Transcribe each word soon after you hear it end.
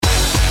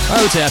All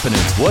right, what's happening?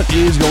 What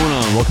is going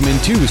on? Welcome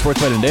into Sports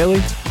Betting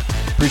Daily.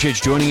 Appreciate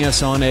you joining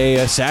us on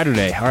a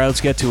Saturday. All right, let's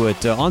get to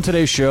it. On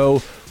today's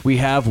show, we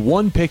have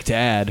one pick to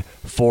add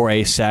for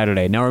a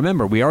Saturday. Now,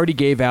 remember, we already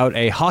gave out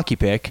a hockey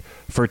pick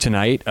for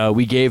tonight.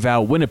 We gave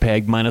out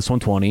Winnipeg minus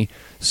 120.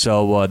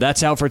 So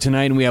that's out for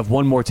tonight, and we have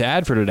one more to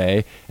add for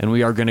today, and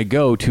we are going to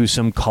go to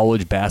some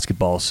college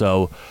basketball.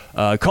 So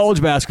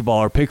college basketball,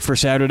 our pick for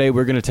Saturday,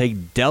 we're going to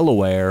take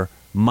Delaware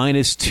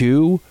minus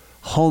 2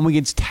 home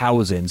against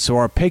Towson. So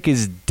our pick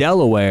is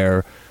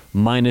Delaware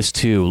minus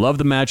 2. Love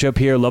the matchup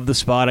here. Love the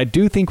spot. I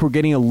do think we're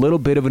getting a little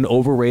bit of an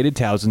overrated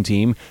Towson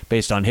team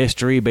based on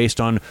history,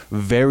 based on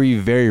very,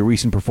 very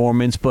recent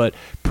performance. But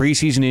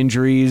preseason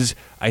injuries,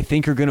 I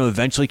think, are going to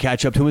eventually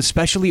catch up to them,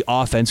 especially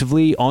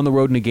offensively on the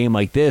road in a game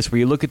like this, where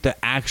you look at the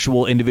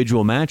actual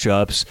individual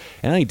matchups.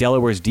 And I think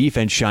Delaware's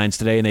defense shines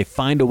today, and they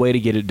find a way to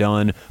get it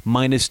done.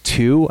 Minus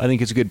 2, I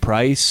think it's a good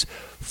price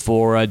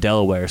for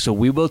Delaware. So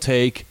we will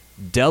take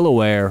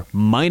Delaware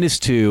minus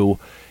 2,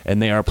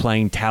 and they are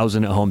playing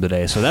Towson at home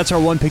today. So that's our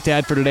one pick to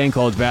add for today in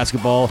college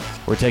basketball.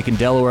 We're taking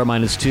Delaware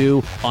minus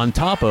 2 on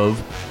top of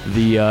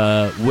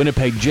the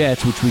Winnipeg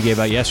Jets, which we gave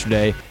out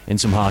yesterday, in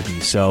some hockey.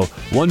 So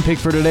one pick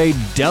for today,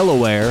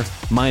 Delaware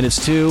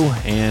minus 2,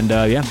 and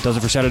does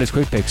it for Saturday's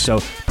quick picks. So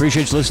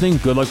appreciate you listening.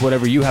 Good luck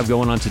whatever you have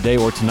going on today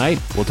or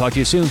tonight. We'll talk to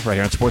you soon right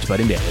here on Sports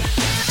Betting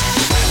Daily.